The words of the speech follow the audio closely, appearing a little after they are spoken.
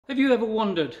Have you ever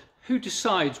wondered who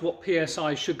decides what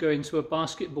PSI should go into a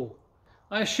basketball?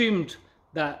 I assumed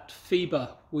that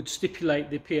FIBA would stipulate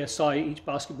the PSI each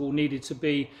basketball needed to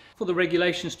be for the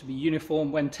regulations to be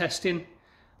uniform when testing,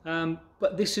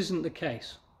 but this isn't the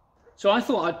case. So I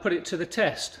thought I'd put it to the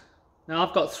test. Now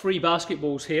I've got three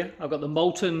basketballs here. I've got the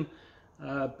Molten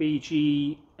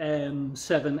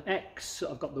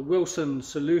BGM7X, I've got the Wilson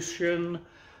Solution,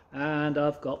 and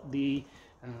I've got the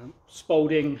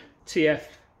Spalding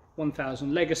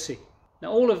TF1000 Legacy.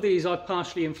 Now all of these I've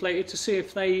partially inflated to see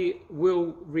if they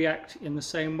will react in the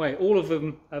same way. All of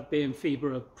them have been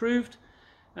FIBA approved,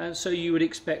 and so you would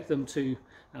expect them to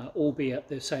all be at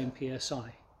the same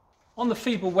PSI. On the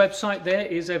FIBA website there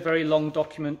is a very long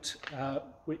document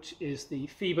which is the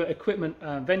FIBA Equipment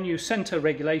Venue Centre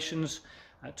Regulations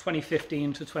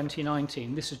 2015 to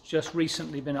 2019. This has just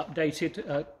recently been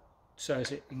updated so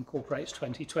as it incorporates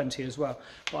 2020 as well.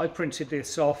 But I printed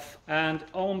this off, and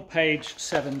on page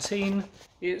 17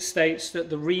 it states that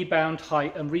the rebound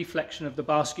height and reflection of the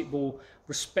basketball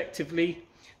respectively,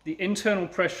 the internal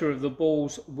pressure of the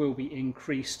balls will be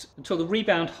increased until the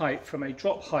rebound height from a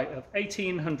drop height of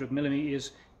 1800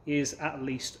 millimeters is at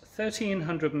least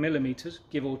 1300 millimeters,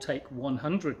 give or take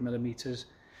 100 millimeters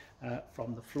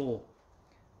from the floor.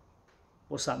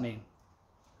 What's that mean?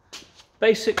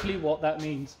 Basically what that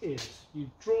means is you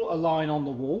draw a line on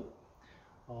the wall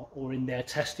or in their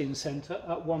testing centre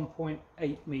at 1.8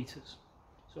 meters,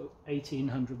 so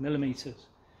 1800 millimeters.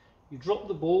 You drop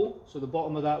the ball, so the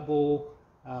bottom of that ball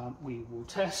we will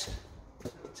test.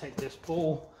 So we take this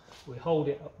ball, we hold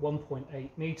it at 1.8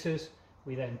 meters,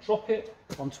 we then drop it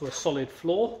onto a solid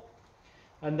floor,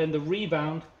 and then the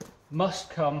rebound must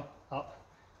come up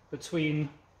between,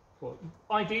 well,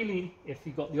 ideally if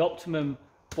you've got the optimum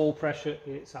ball pressure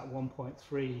it's at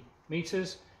 1.3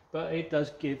 meters, but it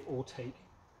does give or take.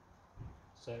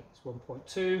 So it's 1.2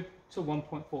 to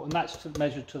 1.4, and that's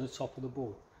measured to the top of the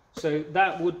ball. So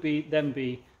that would then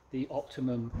be the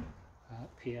optimum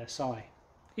PSI.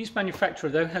 Each manufacturer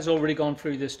though has already gone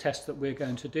through this test that we're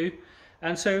going to do,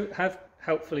 and so have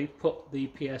helpfully put the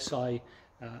PSI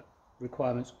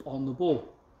requirements on the ball.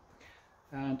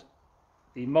 And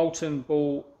the Molten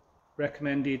ball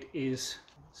recommended is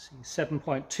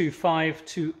 7.25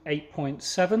 to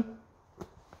 8.7.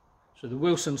 So the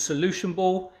Wilson Solution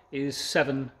ball is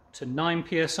 7 to 9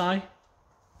 PSI.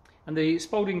 And the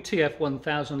Spalding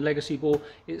TF1000 Legacy ball,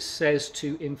 it says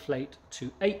to inflate to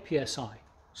 8 PSI.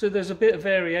 So there's a bit of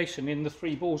variation in the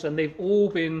three balls, and they've all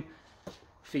been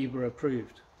FIBA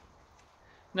approved.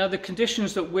 Now the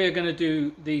conditions that we're going to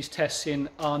do these tests in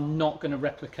are not going to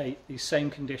replicate the same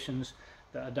conditions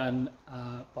that are done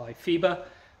by FIBA,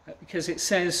 because it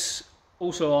says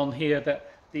also on here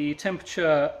that the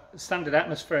temperature, standard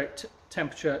atmospheric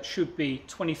temperature, should be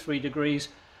 23 degrees.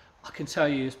 I can tell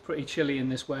you it's pretty chilly in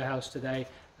this warehouse today,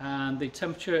 and the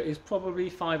temperature is probably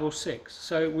 5 or 6,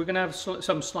 so we're going to have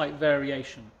some slight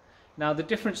variation. Now the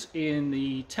difference in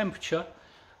the temperature,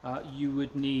 you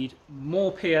would need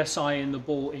more PSI in the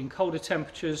ball in colder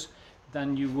temperatures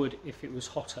than you would if it was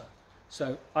hotter.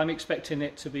 So I'm expecting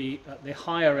it to be at the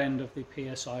higher end of the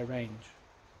PSI range.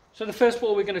 So the first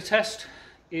ball we're going to test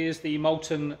is the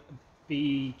Molten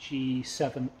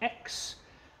BG7X,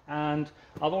 and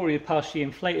I've already partially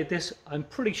inflated this. I'm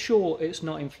pretty sure it's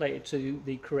not inflated to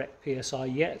the correct PSI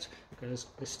yet because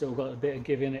it's still got a bit of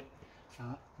give in it.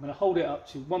 I'm going to hold it up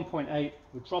to 1.8,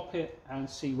 we'll drop it and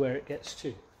see where it gets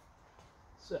to.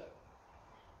 So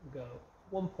we'll go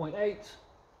 1.8.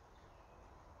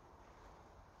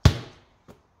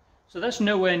 So that's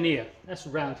nowhere near, that's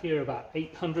around here about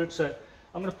 800, so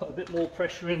I'm going to put a bit more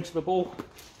pressure into the ball.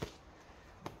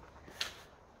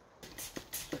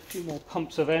 A few more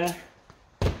pumps of air.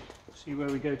 See where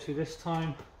we go to this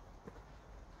time.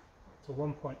 To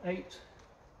 1.8.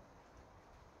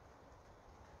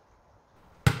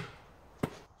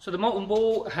 So the Molten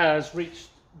ball has reached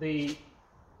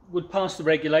would pass the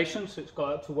regulations, so it's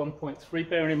got up to 1.3.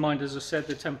 Bearing in mind, as I said,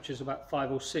 the temperature is about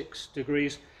 5 or 6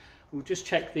 degrees. We'll just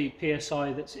check the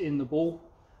PSI that's in the ball,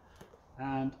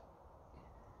 and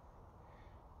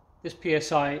this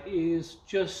PSI is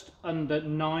just under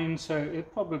 9, so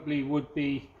it probably would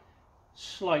be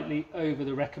slightly over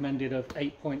the recommended of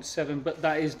 8.7, but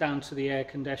that is down to the air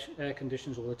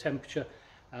conditions or the temperature.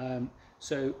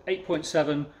 So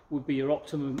 8.7 would be your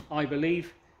optimum, I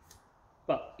believe,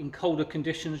 but in colder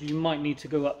conditions you might need to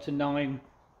go up to 9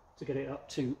 to get it up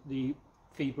to the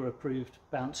FIBA approved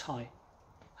bounce height.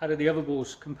 How do the other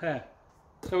balls compare?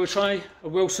 So we'll try a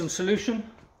Wilson Solution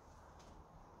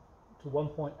to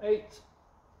 1.8.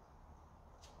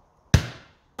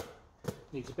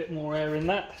 Needs a bit more air in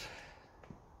that.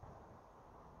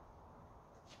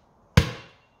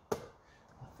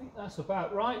 think that's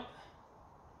about right.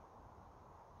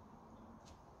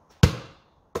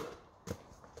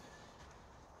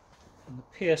 And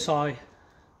the PSI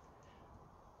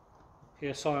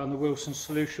on the Wilson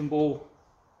solution ball,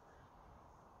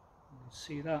 you can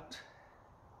see that.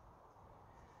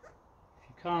 If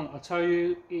you can't, I'll tell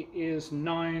you, it is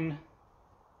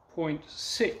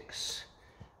 9.6,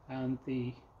 and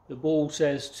the ball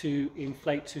says to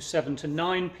inflate to 7 to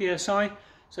 9 psi.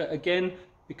 So again,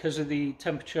 because of the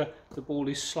temperature, the ball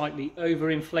is slightly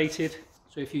overinflated.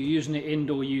 So if you're using it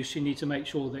indoor use, you need to make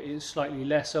sure that it's slightly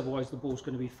less, otherwise the ball's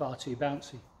going to be far too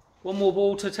bouncy. One more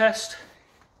ball to test,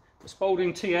 the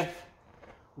Spalding TF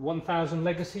 1000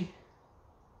 Legacy.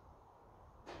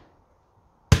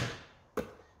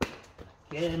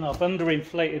 Again, I've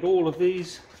underinflated all of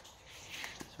these,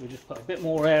 so we just put a bit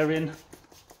more air in.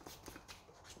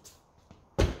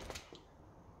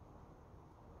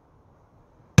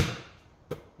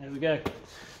 There we go.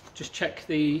 Just check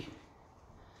the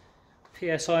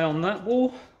PSI on that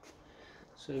ball.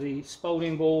 So the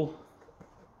Spalding ball.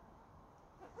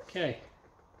 Okay,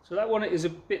 so that one is a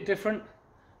bit different.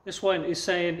 This one is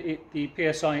saying the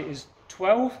PSI is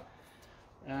 12,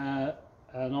 and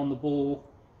on the ball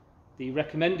the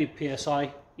recommended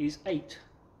PSI is 8.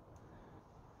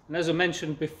 And as I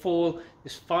mentioned before,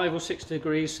 it's 5 or 6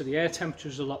 degrees, so the air temperature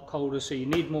is a lot colder, so you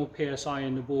need more PSI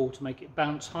in the ball to make it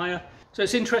bounce higher. So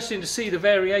it's interesting to see the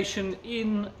variation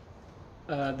in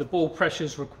the ball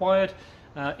pressures required,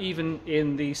 even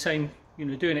in the same,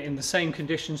 doing it in the same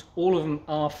conditions. All of them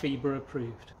are FIBA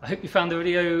approved. I hope you found the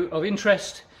video of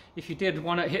interest. If you did,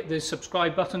 why not hit the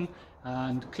subscribe button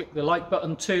and click the like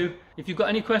button too. If you've got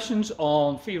any questions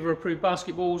on FIBA approved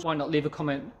basketballs, why not leave a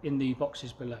comment in the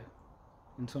boxes below.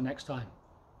 Until next time,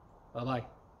 bye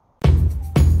bye.